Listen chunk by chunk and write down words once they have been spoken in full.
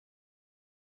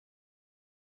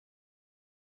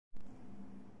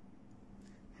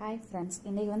Hi friends,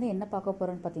 இன்னைக்கு வந்து என்ன பார்க்க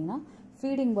போறோம்னு பாத்தீங்கன்னா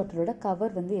ஃபீடிங் பாட்டிலோட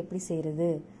கவர் வந்து எப்படி செய்யறது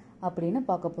அப்படினு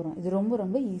பார்க்க போறோம். இது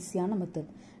ரொம்ப ஈஸியான மெத்தட்.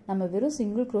 நம்ம வெறும்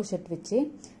சிங்கிள் crochet வச்சு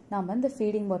நாம இந்த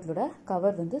ஃபீடிங் பாட்டிலோட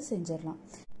கவர் வந்து செஞ்சிரலாம்.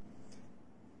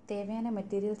 தேவையான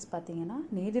மெட்டீரியல்ஸ் பாத்தீங்கன்னா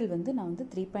நீடில் வந்து நான் வந்து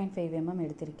 3.5 mm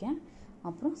எடுத்திருக்கேன்.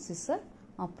 அப்புறம் சிசர்,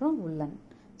 அப்புறம் woolen.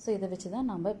 சோ இத வச்சு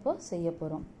தான் நாம இப்போ செய்ய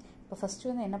போறோம். இப்போ ஃபர்ஸ்ட்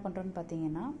வந்து என்ன பண்றோம்னு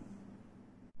பாத்தீங்கன்னா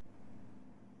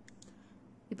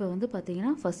இப்போ வந்து பாத்தீங்கன்னா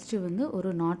ஃபர்ஸ்ட் வந்து ஒரு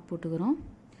நாட் போட்டுக்கறோம்.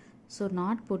 சோ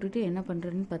நாட் போட்டுட்டு என்ன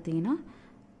பண்றேன்னு பாத்தீங்கன்னா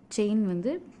செயின்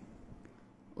வந்து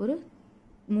ஒரு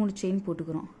 3 செயின்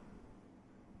போட்டுக்கறோம்.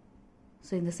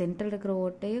 சோ இந்த சென்டர்ல இருக்கிற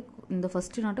ஓட்டையை இந்த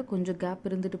ஃபர்ஸ்ட் நாட்ட கொஞ்சம் கேப்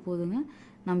இருந்துட்டு போடுங்க.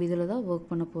 நம்ம இதல தான்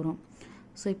வர்க் பண்ண போறோம்.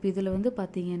 சோ இப்போ இதல வந்து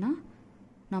பாத்தீங்கன்னா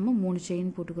நாம 3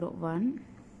 செயின் போட்டுக்கறோம். 1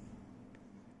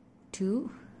 2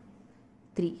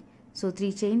 3. So 3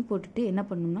 chain போட்டுட்டு என்ன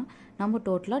பண்ணனும்னா நம்ம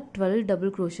டோட்டலா 12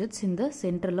 double crochets இந்த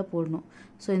சென்டர்ல போடணும்.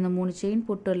 சோ இந்த 3 chain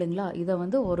போட்டோம் இல்லீங்களா, இத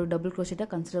வந்து ஒரு double crochet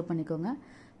கன்சிடர் பண்ணிக்கோங்க.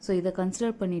 சோ இத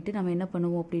கன்சிடர் பண்ணிட்டு நம்ம என்ன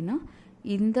பண்ணுவோம் அப்படினா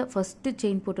இந்த ஃபர்ஸ்ட்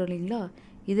chain போட்டோம் இல்லீங்களா,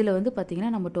 இதுல வந்து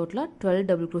பாத்தீங்கன்னா நம்ம டோட்டலா 12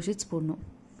 double crochets போடணும்.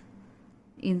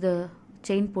 இந்த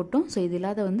chain போட்டோம். சோ இது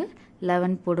இல்லாத வந்து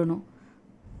 11 போடணும்.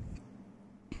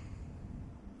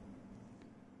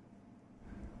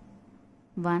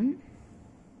 1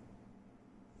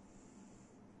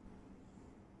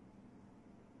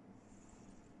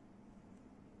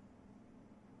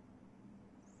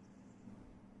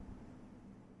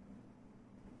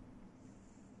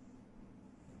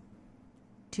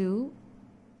 2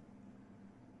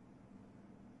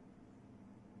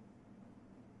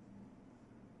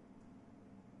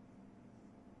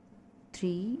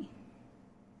 3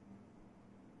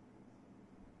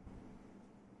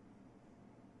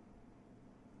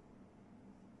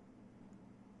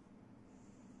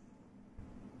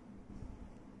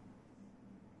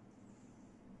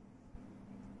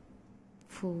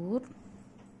 4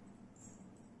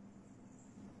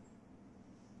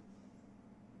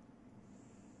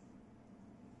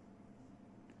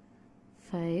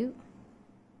 5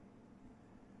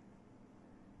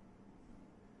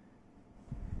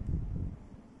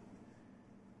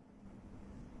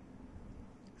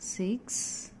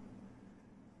 6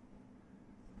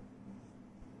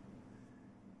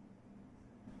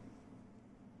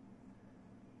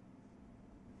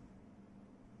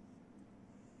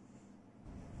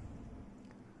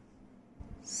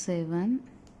 7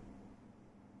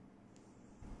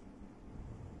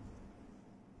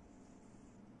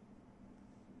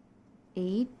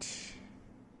 8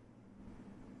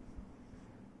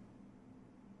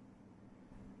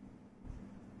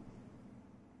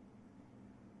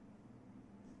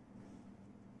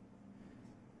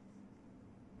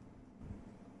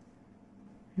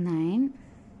 9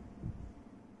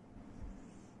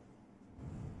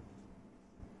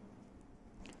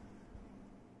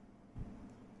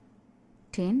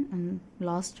 10 and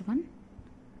last one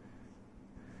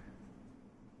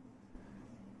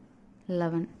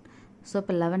 11. So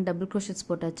இப்போ 11 double crochets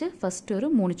போட்டாச்சு. ஃபர்ஸ்ட் ஒரு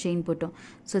 3 chain போட்டோம்.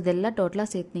 So இதெல்லாம் டோட்டலா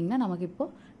சேர்த்தீங்கன்னா நமக்கு இப்போ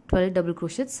 12 double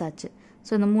crochets ஆச்சு.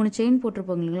 So இந்த 3 chain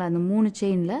போட்டுருப்போம் இல்லைங்களா, அந்த 3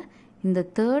 chainல இந்த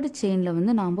third chainல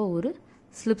வந்து நாம ஒரு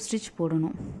slip stitch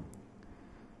போடணும்.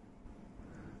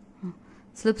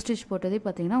 slip stitch போட்டதே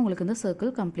பாத்தீங்கன்னா உங்களுக்கு இந்த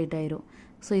circle complete ஆயிரும்.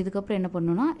 So இதுக்கு அப்புறம் என்ன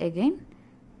பண்ணனும்னா again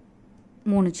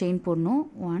 3 chain போடணும்.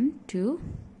 1 2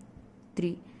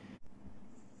 3.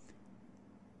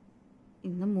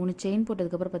 இந்த 3 chain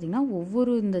போட்டதுக்கு அப்புறம் பாத்தீங்கன்னா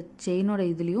ஒவ்வொரு இந்த செயினோட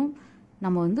இதுலயும்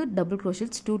நம்ம வந்து double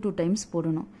crochets 2 times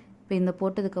போடணும். இப்போ இந்த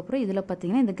போட்டதுக்கு அப்புறம் இதல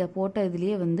பாத்தீங்கன்னா இந்த போட்ட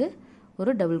இதுலயே வந்து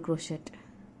ஒரு double crochet.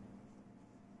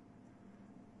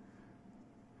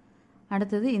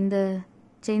 அடுத்து இந்த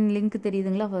செயின் லிங்க்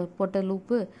தெரியுதுங்களா போட்ட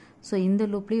லூப். சோ இந்த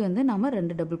லூப்லயே வந்து நாம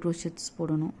 2 double crochets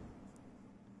போடணும்.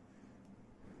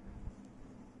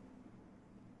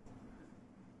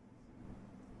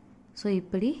 சோ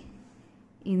இப்படி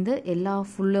இந்த எல்லா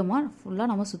ஃபுல்லா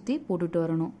நாம சுத்தி போட்டுட்டு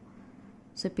வரணும்.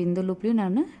 சோ இப்போ இந்த லூப்லயும்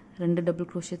நான் 2 double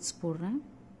crochets போடுறேன்.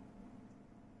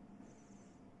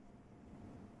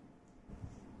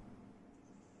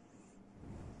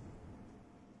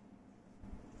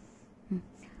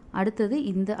 அடுத்து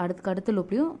இந்த அடுத்த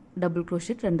லூப்லயும் double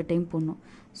crochet 2 டைம் போடணும்.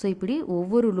 சோ இப்படி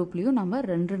ஒவ்வொரு லூப்லயும் நாம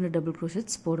 2 double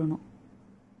crochets போடணும்.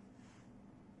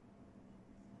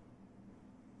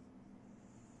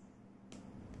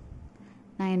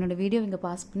 நான் என்னோட வீடியோ இங்க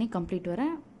பாஸ் பண்ணி பண்ணிட்டு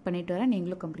வரேன்.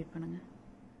 நீங்களும் கம்ப்ளீட் பண்ணுங்க.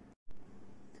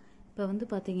 இப்போ வந்து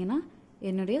பாத்தீங்கன்னா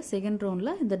என்னோட செகண்ட்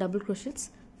ரவுண்ட்ல இந்த double crochets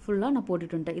ஃபுல்லா நான்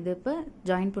போட்டுட்டு வந்துட்டேன். இது இப்ப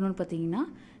ஜாயின் பண்ணனும் பாத்தீங்கன்னா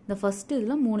இந்த ஃபர்ஸ்ட்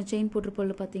இதுல 3 செயின்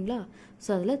போட்டுருப்போம்ல பாத்தீங்களா, சோ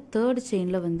அதுல third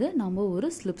செயின்ல வந்து நாம ஒரு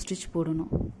slip stitch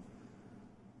போடணும்.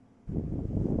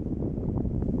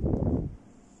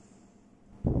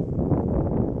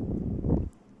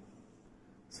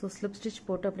 ஸோ ஸ்லிப் ஸ்டிச்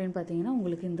போட்டு அப்படின்னு பார்த்தீங்கன்னா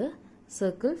உங்களுக்கு இந்த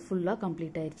சர்க்கிள் ஃபுல்லாக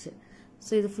கம்ப்ளீட் ஆயிடுச்சு.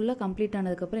 ஸோ இது ஃபுல்லாக கம்ப்ளீட்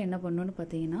ஆனதுக்கப்புறம் என்ன பண்ணணும்னு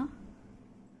பார்த்தீங்கன்னா,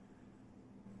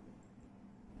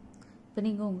 இப்போ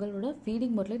நீங்கள் உங்களோட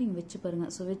ஃபீடிங் பாட்டில் நீங்கள் வச்சு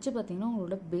பாருங்கள். ஸோ வச்சு பார்த்தீங்கன்னா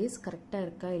உங்களோட பேஸ் கரெக்டாக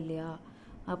இருக்கா இல்லையா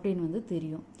அப்படின்னு வந்து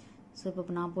தெரியும். ஸோ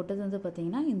இப்போ நான் போட்டது வந்து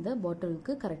பார்த்தீங்கன்னா இந்த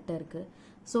பாட்டிலுக்கு கரெக்டாக இருக்குது.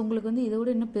 ஸோ உங்களுக்கு வந்து இதை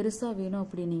விட இன்னும் பெருசாக வேணும்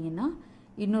அப்படின்னீங்கன்னா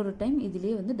இன்னொரு டைம்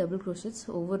இதுலேயே வந்து டபுள் க்ரோஷெட்ஸ்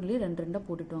ஒவ்வொருலேயும் 2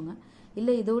 போட்டுட்டு வாங்க.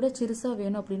 இல்லை இதோட சிறுசாக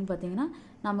வேணும் அப்படின்னு பார்த்தீங்கன்னா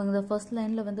நம்ம இந்த ஃபர்ஸ்ட்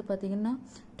லைனில் வந்து பார்த்தீங்கன்னா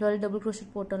 12 டபுள்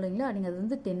க்ரோஷெட் போட்டோம் இல்லைங்களா, நீங்கள் அது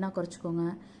வந்து 10 குறைச்சிக்கோங்க.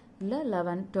 இல்லை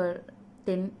 11, 12,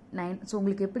 10, 9. ஸோ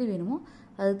உங்களுக்கு எப்படி வேணுமோ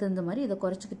அதுக்கு தகுந்த மாதிரி இதை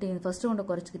குறைச்சிக்கிட்டீங்க, ஃபர்ஸ்ட் ரவுண்டை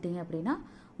குறைச்சிக்கிட்டீங்க அப்படின்னா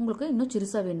உங்களுக்கு இன்னும்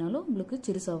சிறுசாக வேணுனாலும் உங்களுக்கு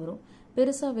சிறுசாக வரும்.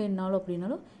 பெருசாக வேணுனாலும்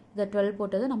அப்படின்னாலும் இதை 12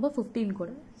 போட்டதை நம்ம 15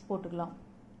 கூட போட்டுக்கலாம்.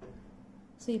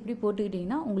 ஸோ இப்படி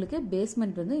போட்டுக்கிட்டிங்கன்னா உங்களுக்கு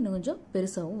பேஸ்மெண்ட் வந்து இன்னும் கொஞ்சம்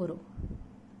பெருசாகவும் வரும்.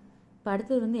 இப்போ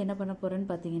அடுத்தது வந்து என்ன பண்ண போகிறேன்னு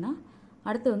பார்த்தீங்கன்னா,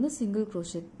 அடுத்து வந்து சிங்கிள்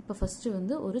க்ரோஷெட். இப்போ ஃபஸ்ட்டு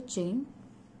வந்து ஒரு செயின்.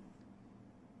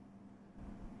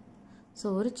 ஸோ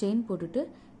ஒரு செயின் போட்டுட்டு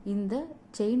இந்த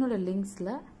செயினோட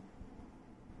லிங்க்ஸில்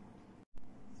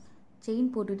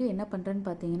செயின் போட்டுட்டு என்ன பண்ணுறேன்னு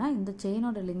பார்த்தீங்கன்னா, இந்த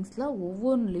செயினோட லிங்க்ஸில்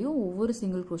ஒவ்வொன்றுலேயும் ஒவ்வொரு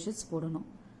சிங்கிள் க்ரோஷெட்ஸ் போடணும்.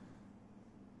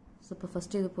 ஸோ இப்போ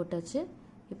ஃபஸ்ட்டு இது போட்டாச்சு.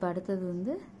 இப்போ அடுத்தது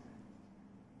வந்து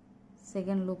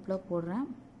செகண்ட் லூப்பில் போடுறேன்.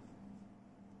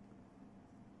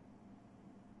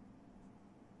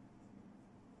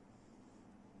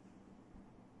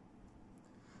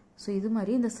 ஸோ இது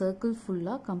மாதிரி இந்த சர்க்கிள்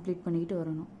ஃபுல்லாக கம்ப்ளீட் பண்ணிக்கிட்டு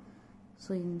வரணும்.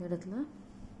 ஸோ இந்த இடத்துல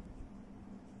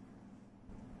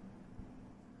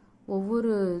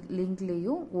ஒவ்வொரு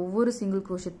லிங்க்லேயும் ஒவ்வொரு சிங்கிள்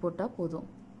க்ரோஷெட் போட்டால் போதும்.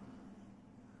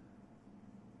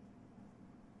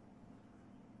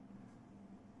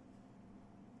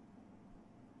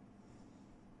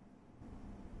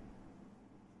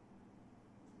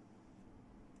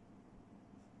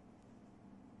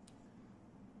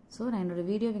 ஸோ நான் என்னோடய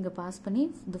வீடியோ இங்கே பாஸ் பண்ணி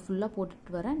இது ஃபுல்லாக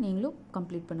போட்டுட்டு வரேன், நீங்களும்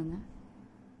கம்ப்ளீட் பண்ணுங்கள்.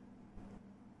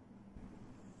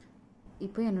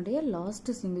 இப்போ என்னுடைய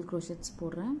லாஸ்ட்டு சிங்கிள் க்ரோஷெட்ஸ்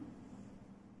போடுறேன்.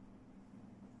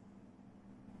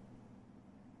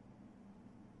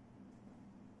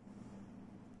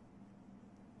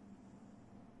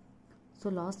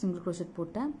 ஸோ லாஸ்ட் சிங்கிள் க்ரோஷெட்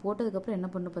போட்டேன். போட்டதுக்கப்புறம் என்ன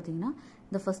பண்ணணும் பார்த்தீங்கன்னா,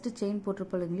 இந்த ஃபஸ்ட்டு செயின்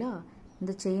போட்டிருப்போம் இல்லைங்களா,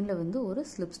 இந்த செயினில் வந்து ஒரு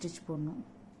ஸ்லிப் ஸ்டிச் போடணும்.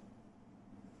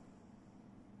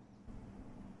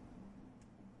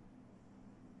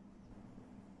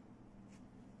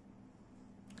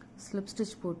 ஸ்லிப்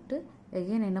ஸ்டிச் போட்டு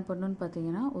எகைன் என்ன பண்ணணும்னு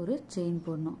பார்த்தீங்கன்னா ஒரு செயின்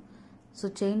போடணும். ஸோ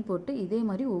செயின் போட்டு இதே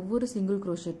மாதிரி ஒவ்வொரு சிங்கிள்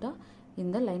க்ரோஷெட்டாக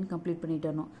இந்த லைன் கம்ப்ளீட் பண்ணிட்டு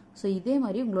வரணும். ஸோ இதே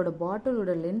மாதிரி உங்களோட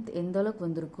பாட்டிலோட லென்த் எந்த அளவுக்கு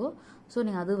வந்திருக்கோ ஸோ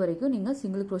நீங்கள் அது வரைக்கும் நீங்கள்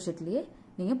சிங்கிள் க்ரோஷெட்லேயே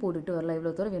நீங்கள் போட்டுட்டு வரலாம்.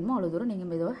 எவ்வளோ தூரம் வேணுமோ அவ்வளோ தூரம் நீங்கள்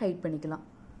மெதுவாக ஹைட் பண்ணிக்கலாம்.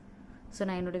 ஸோ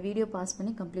நான் என்னோடய வீடியோ பாஸ்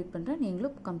பண்ணி கம்ப்ளீட் பண்ணுறேன்,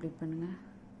 நீங்களும் கம்ப்ளீட் பண்ணுங்கள்.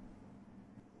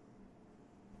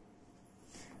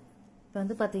 இப்போ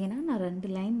வந்து பார்த்தீங்கன்னா நான்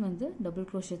 2 லைன் வந்து டபுள்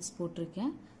க்ரோஷெட்ஸ்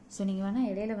போட்டிருக்கேன். ஸோ நீங்கள் வேணால்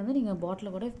இடையில வந்து நீங்கள் பாட்டிலை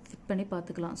கூட ஃபிட் பண்ணி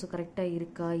பார்த்துக்கலாம். ஸோ கரெக்டாக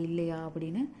இருக்கா இல்லையா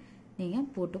அப்படின்னு நீங்கள்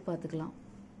போட்டு பார்த்துக்கலாம்.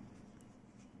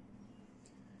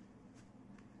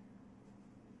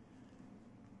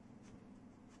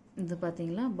 இது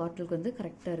பார்த்தீங்களா பாட்டிலுக்கு வந்து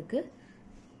கரெக்டாக இருக்குது.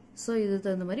 ஸோ இது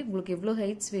தகுந்த மாதிரி உங்களுக்கு எவ்வளோ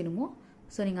ஹைட்ஸ் வேணுமோ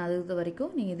ஸோ நீங்கள் அது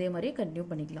வரைக்கும் நீங்கள் இதே மாதிரியே கண்டினியூ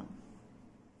பண்ணிக்கலாம்.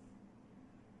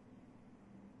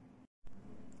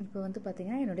 இப்போ வந்து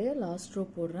பார்த்தீங்கன்னா என்னுடைய லாஸ்ட் ரோ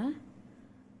போடுறேன்.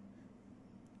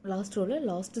 லாஸ்ட் ரோவில்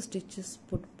லாஸ்ட்டு ஸ்டிச்சஸ்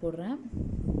போடுறேன்.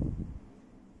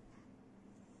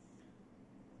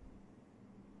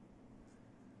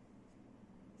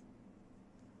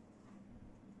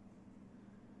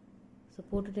 ஸோ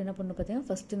போட்டுட்டு என்ன பண்ணணும் பார்த்தீங்கன்னா,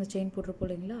 ஃபஸ்ட்டு இந்த செயின் போட்டிருப்போம்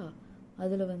இல்லைங்களா,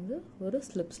 அதில் வந்து ஒரு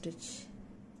ஸ்லிப் ஸ்டிச்.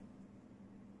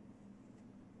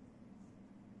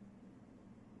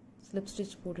 ஸ்லிப்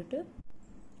ஸ்டிச் போட்டுட்டு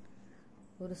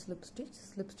ஒரு ஸ்லிப்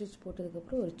ஸ்டிச்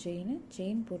போட்டதுக்கப்புறம் ஒரு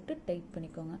செயின் போட்டு டைட்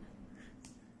பண்ணிக்கோங்க.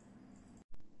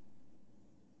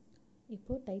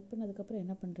 இப்போது டைட் பண்ணதுக்கப்புறம்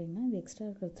என்ன பண்ணுறீங்கன்னா, இந்த எக்ஸ்ட்ரா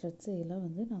இருக்கிற த்ரெட்ஸை எல்லாம்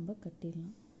வந்து நம்ம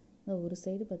கட்டிடலாம். ஒரு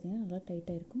சைடு பார்த்திங்கன்னா நல்லா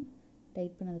டைட்டாக இருக்கும்.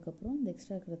 டைட் பண்ணதுக்கப்புறம் இந்த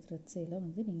எக்ஸ்ட்ரா இருக்கிற த்ரெட்ஸை எல்லாம்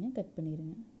வந்து நீங்கள் கட்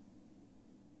பண்ணிடுங்க.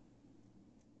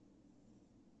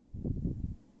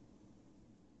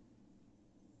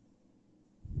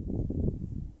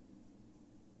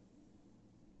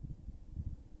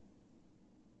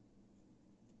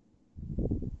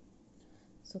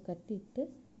 ஸோ கட்டிட்டு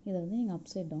இதை வந்து நீங்கள்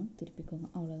அப்சைட் டவுன் திருப்பிக்கோங்க.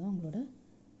 அவ்வளோதான் உங்களோட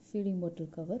ஃபீடிங்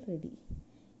பாட்டில் கவர் ரெடி.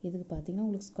 இதுக்கு பார்த்தீங்கன்னா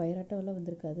உங்களுக்கு ஸ்கொயராட்டெல்லாம்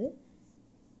வந்திருக்காது.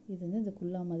 இது வந்து இந்த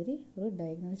குல்லா மாதிரி ஒரு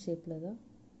டயகனல் ஷேப்பில் தான்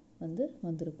வந்து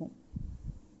வந்திருக்கும்.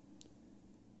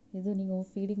 இது நீங்கள்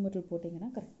ஃபீடிங் பாட்டில் போட்டிங்கன்னா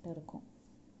கரெக்டாக இருக்கும்.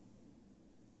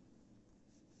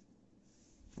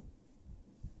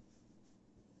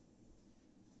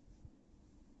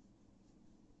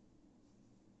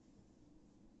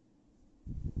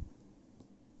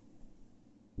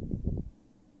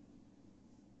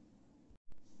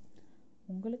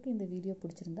 உங்களுக்கு இந்த வீடியோ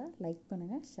பிடிச்சிருந்தா லைக்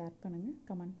பண்ணுங்கள், ஷேர் பண்ணுங்கள்,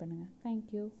 கமெண்ட் பண்ணுங்கள்.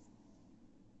 தேங்க்யூ.